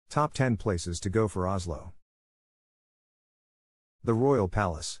Top 10 places to go for Oslo. The Royal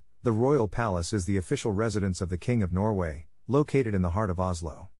Palace. The Royal Palace is the official residence of the King of Norway, located in the heart of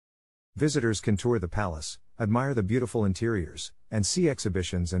Oslo. Visitors can tour the palace, admire the beautiful interiors, and see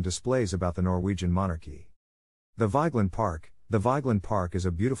exhibitions and displays about the Norwegian monarchy. The Vigeland Park. The Vigeland Park is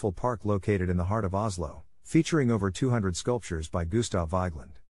a beautiful park located in the heart of Oslo, featuring over 200 sculptures by Gustav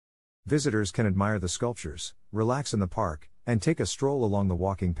Vigeland. Visitors can admire the sculptures, relax in the park, and take a stroll along the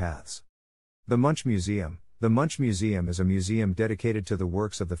walking paths. The Munch Museum. The Munch Museum is a museum dedicated to the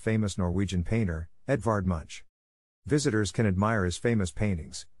works of the famous Norwegian painter, Edvard Munch. Visitors can admire his famous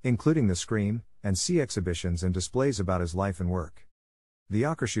paintings, including the Scream, and see exhibitions and displays about his life and work. The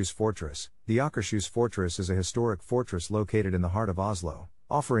Akershus Fortress. The Akershus Fortress is a historic fortress located in the heart of Oslo,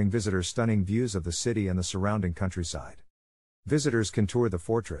 offering visitors stunning views of the city and the surrounding countryside. Visitors can tour the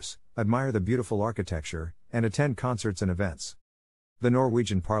fortress, admire the beautiful architecture, and attend concerts and events. The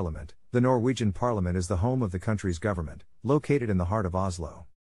Norwegian Parliament. The Norwegian Parliament is the home of the country's government, located in the heart of Oslo.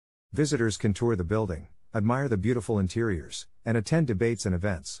 Visitors can tour the building, admire the beautiful interiors, and attend debates and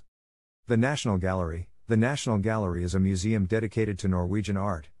events. The National Gallery. The National Gallery is a museum dedicated to Norwegian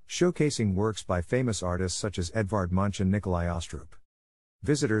art, showcasing works by famous artists such as Edvard Munch and Nikolai Astrup.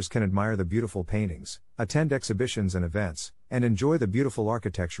 Visitors can admire the beautiful paintings, attend exhibitions and events, and enjoy the beautiful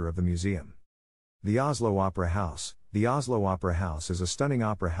architecture of the museum. The Oslo Opera House. The Oslo Opera House is a stunning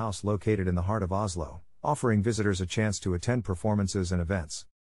opera house located in the heart of Oslo, offering visitors a chance to attend performances and events.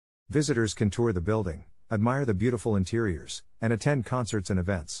 Visitors can tour the building, admire the beautiful interiors, and attend concerts and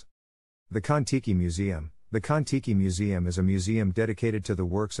events. The Kon-Tiki Museum. The Kon-Tiki Museum is a museum dedicated to the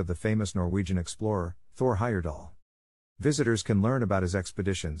works of the famous Norwegian explorer, Thor Heyerdahl. Visitors can learn about his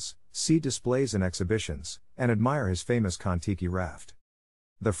expeditions, see displays and exhibitions, and admire his famous Kon-Tiki raft.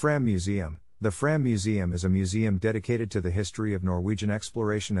 The Fram Museum. The Fram Museum is a museum dedicated to the history of Norwegian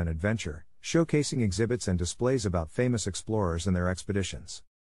exploration and adventure, showcasing exhibits and displays about famous explorers and their expeditions.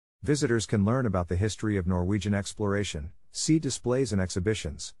 Visitors can learn about the history of Norwegian exploration, see displays and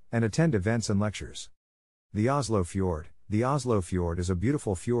exhibitions, and attend events and lectures. The Oslo Fjord. The Oslo Fjord is a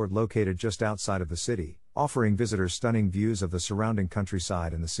beautiful fjord located just outside of the city, offering visitors stunning views of the surrounding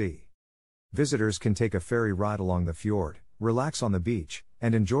countryside and the sea. Visitors can take a ferry ride along the fjord, relax on the beach,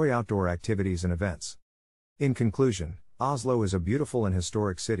 and enjoy outdoor activities and events. In conclusion, Oslo is a beautiful and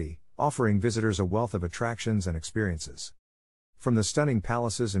historic city, offering visitors a wealth of attractions and experiences. From the stunning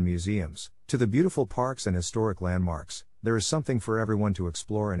palaces and museums, to the beautiful parks and historic landmarks, there is something for everyone to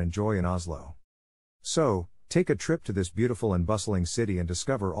explore and enjoy in Oslo. So, take a trip to this beautiful and bustling city and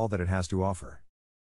discover all that it has to offer.